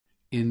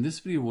In this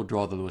video, we'll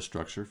draw the Lewis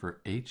structure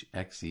for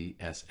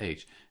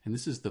HXeSH, and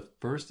this is the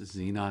first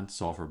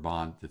xenon-sulfur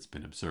bond that's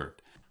been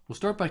observed. We'll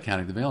start by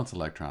counting the valence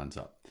electrons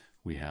up.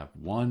 We have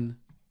 1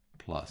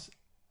 plus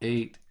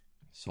 8,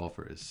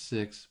 sulfur is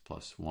 6,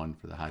 plus 1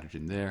 for the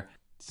hydrogen there,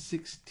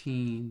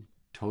 16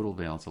 total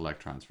valence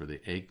electrons for the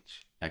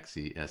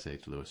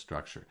HXeSH Lewis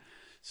structure.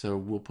 So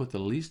we'll put the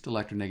least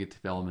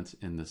electronegative elements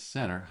in the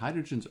center.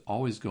 Hydrogens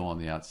always go on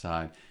the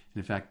outside.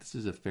 And in fact, this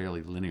is a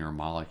fairly linear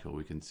molecule.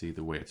 We can see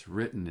the way it's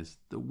written is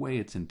the way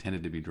it's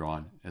intended to be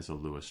drawn as a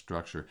Lewis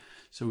structure.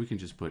 So we can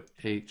just put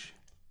HXeSH.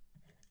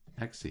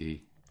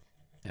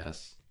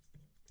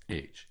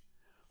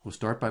 We'll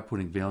start by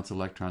putting valence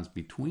electrons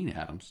between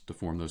atoms to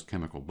form those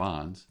chemical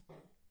bonds.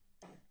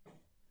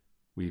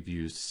 We've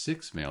used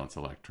 6 valence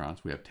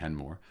electrons. We have 10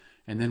 more.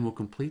 And then we'll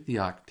complete the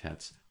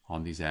octets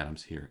on these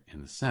atoms here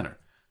in the center.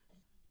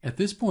 At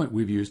this point,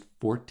 we've used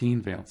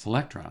 14 valence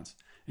electrons.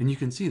 And you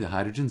can see the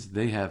hydrogens,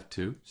 they have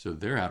 2, so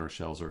their outer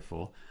shells are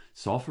full.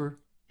 Sulfur,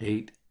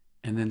 8,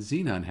 and then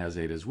xenon has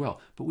 8 as well.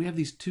 But we have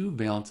these 2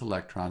 valence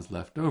electrons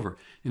left over,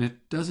 and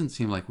it doesn't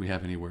seem like we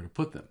have anywhere to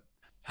put them.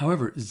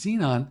 However,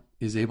 xenon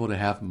is able to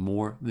have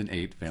more than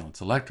 8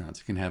 valence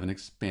electrons. It can have an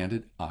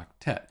expanded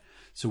octet.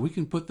 So we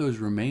can put those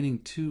remaining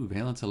 2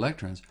 valence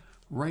electrons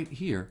right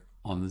here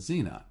on the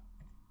xenon.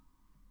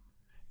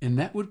 And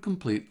that would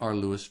complete our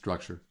Lewis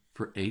structure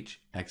for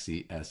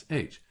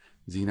HXeSH.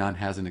 Xenon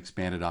has an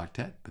expanded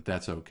octet, but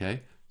that's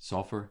okay.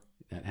 Sulfur,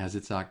 that has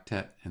its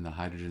octet, and the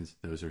hydrogens,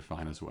 those are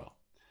fine as well.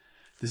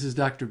 This is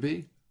Dr.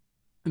 B,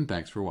 and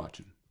thanks for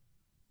watching.